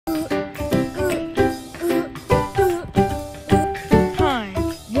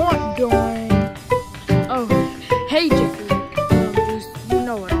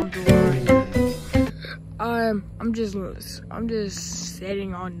I'm just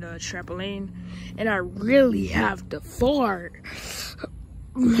sitting on the trampoline, and I really have to fart.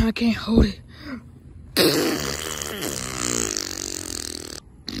 I can't hold it.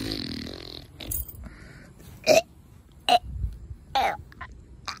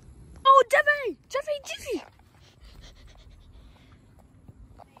 Oh, Jeffy! Jeffy!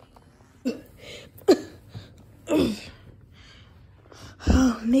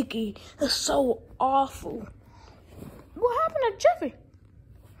 Oh, Nikki, that's so awful. What happened to Jeffy?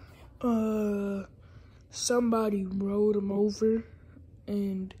 Somebody rode him over,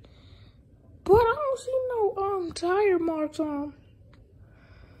 but I don't see no tire marks on him.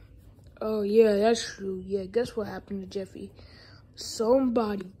 Oh yeah, that's true. Yeah, guess what happened to Jeffy?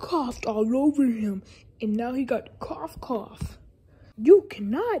 Somebody coughed all over him, and now he got cough. You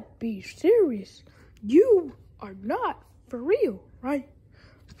cannot be serious. You are not for real, right?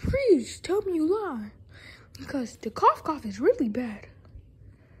 Please tell me you lie, because the cough is really bad.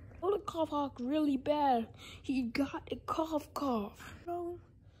 Oh, the cough really bad. He got a cough. No,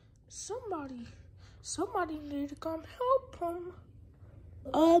 somebody need to come help him.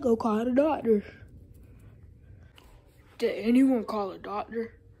 I'll go call the doctor. Did anyone call a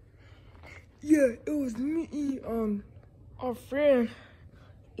doctor? Yeah, it was me, our friend.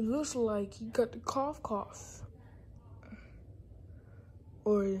 It looks like he got the cough.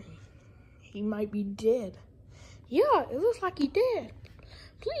 Or he might be dead. Yeah, it looks like he dead.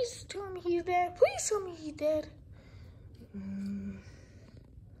 Please tell me he's dead. Please tell me he's dead.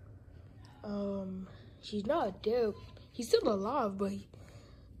 He's not dead. He's still alive, but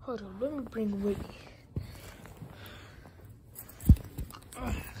hold on, let me bring him with me.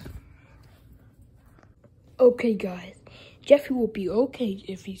 Okay, guys, Jeffy will be okay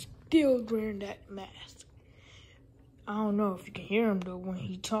if he's still wearing that mask. I don't know if you can hear him though when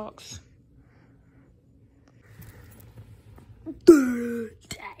he talks.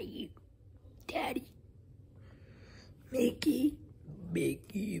 Daddy, Mickey,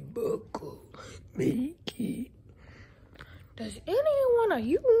 Buckle, Mickey. Does anyone of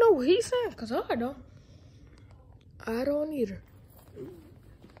you know what he's saying? Cause I don't. I don't either.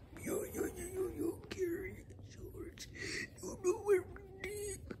 You carry it, George. You know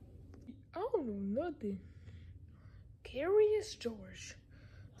everything. I don't know nothing. Curious George.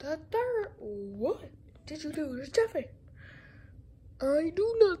 The third. What did you do to Jeffy? I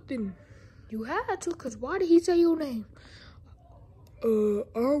do nothing. You had to, cause why did he say your name? I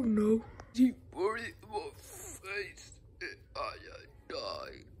don't know. He farted in my face and I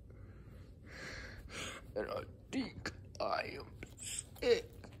died. And I think I am sick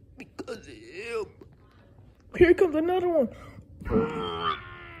because of him. Here comes another one.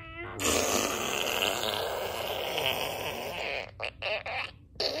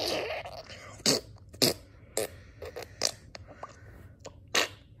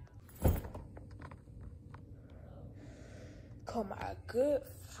 Call my good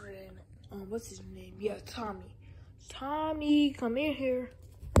friend, what's his name? Yeah, Tommy. Tommy, come in here.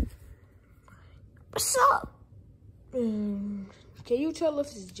 What's up? Can you tell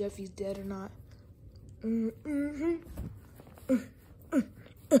if this Jeffy's dead or not?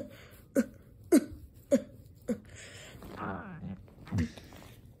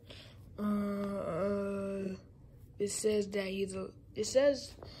 It says that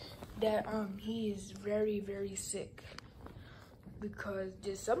he is very, very sick. Because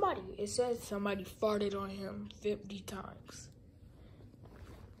it says somebody farted on him 50 times.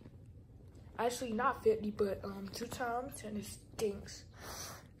 Actually, not 50, but 2 times, and it stinks.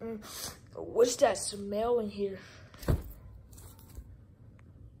 What's that smell in here?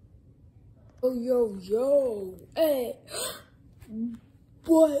 Oh, yo, hey,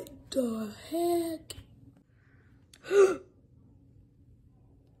 what the heck?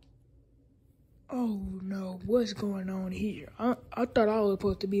 Oh no, what's going on here? I thought I was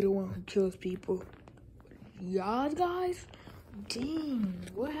supposed to be the one who kills people. Y'all guys? Dang,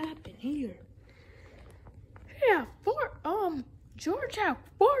 what happened here? Yeah, George had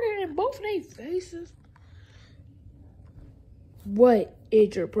farted in both their faces. What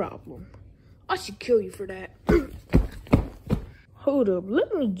is your problem? I should kill you for that. Hold up,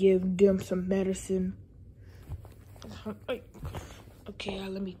 let me give them some medicine. Okay,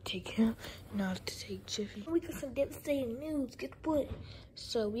 let me take him. Now to take Jeffy. We got some devastating news. Guess what?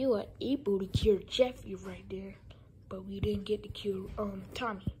 So we were able to cure Jeffy right there, but we didn't get to cure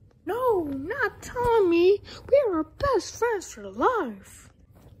Tommy. No, not Tommy. We were best friends for life.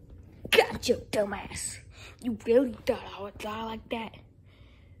 Got you, dumbass. You really thought I would die like that?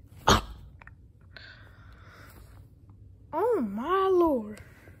 Oh my lord.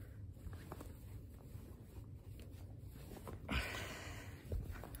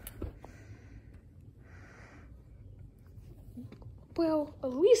 Well,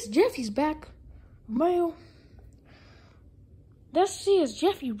 at least Jeffy's back. Well, let's see, is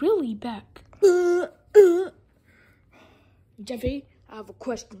Jeffy really back? Jeffy, I have a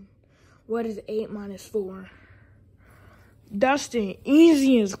question. What is 8 minus 4? That's the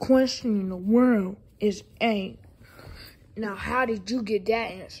easiest question in the world, is 8. Now, how did you get that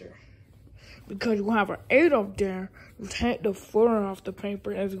answer? Because you have an 8 up there, you take the 4 off the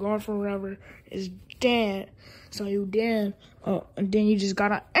paper, it's gone forever, it's dead. So you dead, and then you just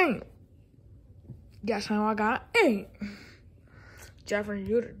got an 8. That's how I got an 8. Jeffrey,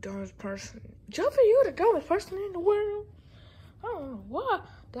 you're the dumbest person. Jeffrey, you're the dumbest person in the world. I don't know why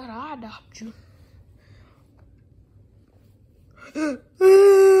that I adopt you.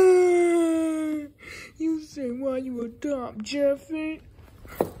 You say why you adopt Jeffy?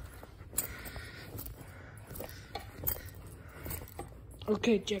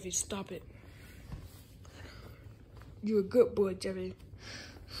 Okay, Jeffy, stop it. You're a good boy, Jeffy.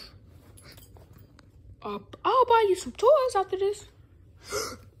 I'll buy you some toys after this.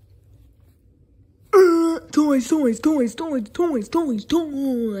 Toys. I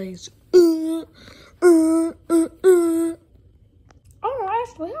don't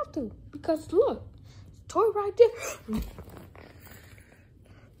actually have to, because look, toy right there.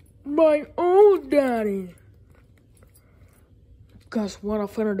 My old daddy. Guess what I'm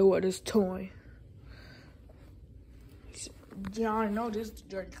finna do with this toy? Yeah, I know this is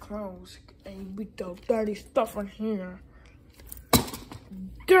dirty clothes, and you beat the dirty stuff in here.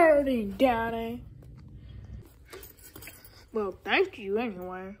 Dirty daddy. Well, thank you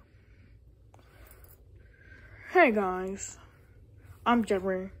anyway. Hey guys, I'm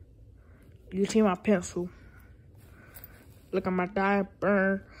Jeffrey. You see my pencil? Look at my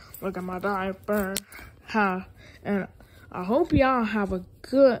diaper. Ha. And I hope y'all have a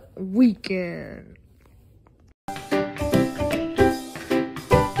good weekend.